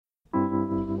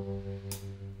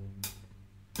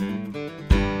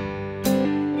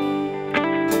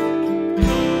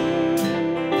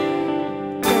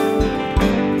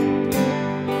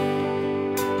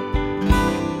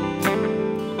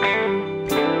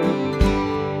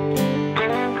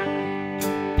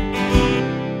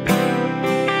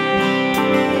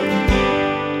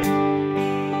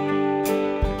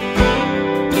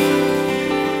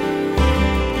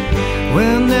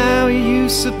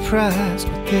surprised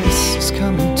what this is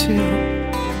coming to.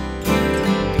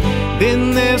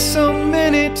 Been there so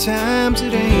many times,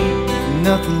 it ain't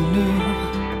nothing new.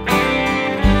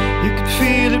 You can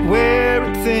feel it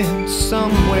wearing thin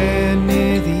somewhere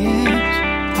near the end.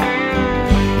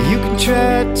 You can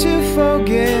try to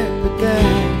forget, but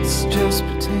that's just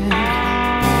pretend.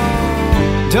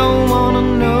 Don't wanna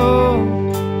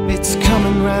know it's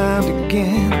coming round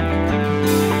again.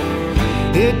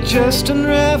 It just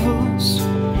unravels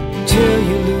till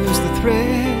you lose the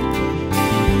thread.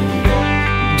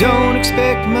 Don't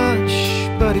expect much,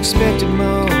 but expect it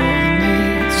more than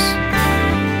this.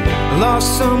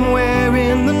 Lost somewhere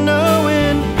in the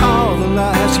knowing, all the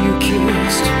lies you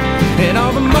kissed, and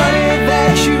all the money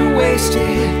that you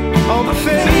wasted, all the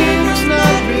favors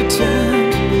not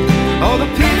returned, all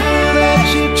the people that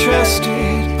you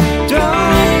trusted.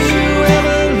 Don't you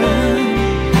ever learn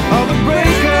all the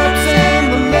breakups and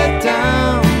the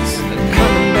letdowns that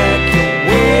coming back your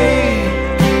way?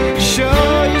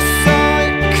 Sure, you saw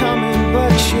it coming,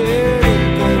 but you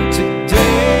didn't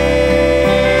today.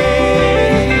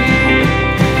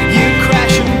 You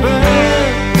crash and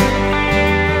burn,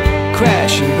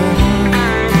 crash and burn,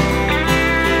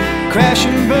 crash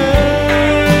and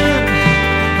burn,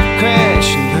 crash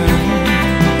and burn.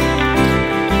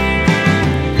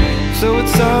 So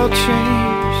it's all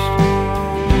changed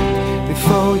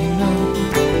before you know.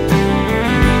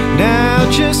 Now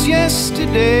just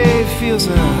yesterday feels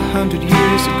 100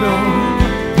 years ago.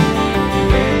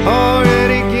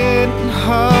 Already getting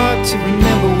hard to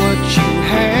remember what you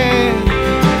had.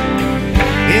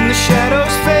 In the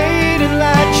shadows fading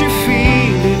light, you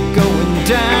feel it going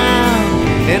down.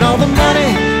 And all the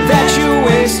money that you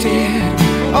wasted,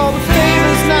 all the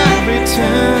favors not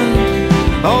returned,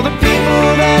 all the people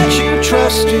that you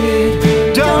trusted.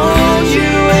 Don't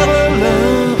you ever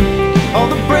learn all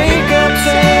the breakups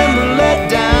and the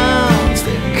letdowns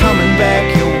that coming back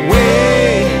your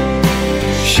way?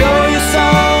 Sure, you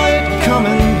saw it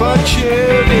coming, but you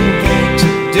didn't think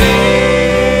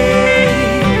today.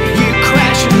 You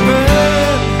crash and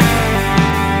burn,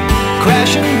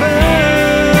 crash and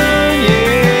burn,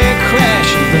 yeah,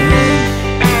 crash and burn,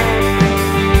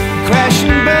 crash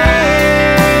and burn.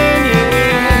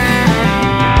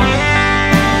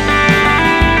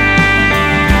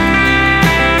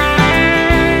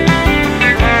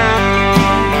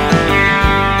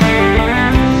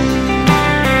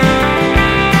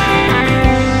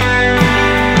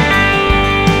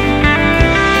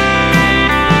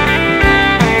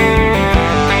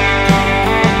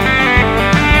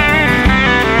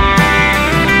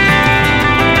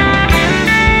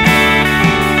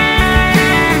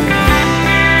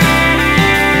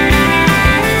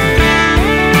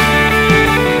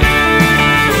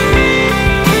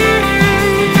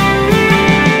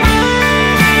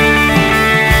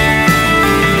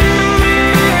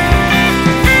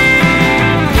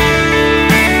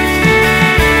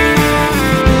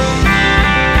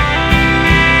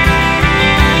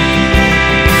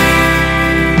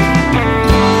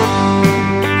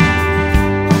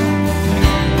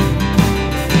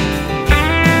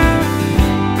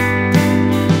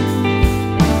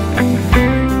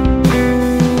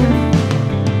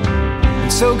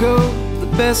 So go the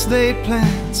best laid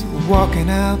plans, walking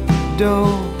out the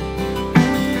door.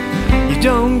 You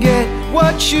don't get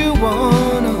what you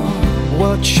want or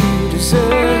what you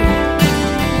deserve.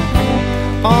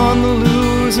 On the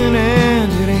losing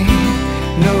end, it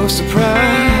ain't no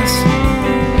surprise.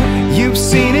 You've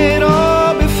seen it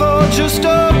all before, just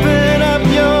open up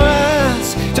your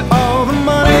eyes to all the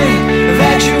money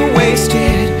that you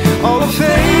wasted, all the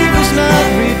favors not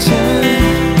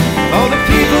returned, all the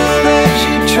people that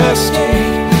you trusted.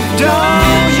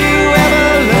 Don't you ever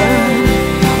learn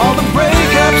all the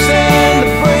breakups and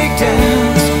the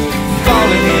breakdowns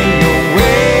falling in your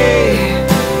way?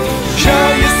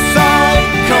 Sure, you saw it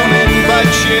coming, but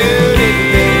you didn't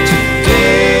think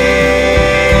today.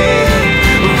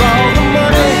 Of all the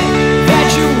money that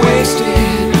you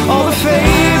wasted, all the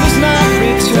favors not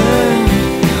returned,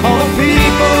 all the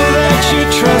people that you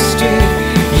trusted.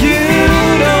 You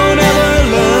don't ever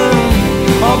learn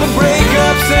all the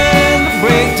breakups and the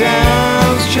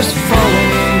breakdowns just fall.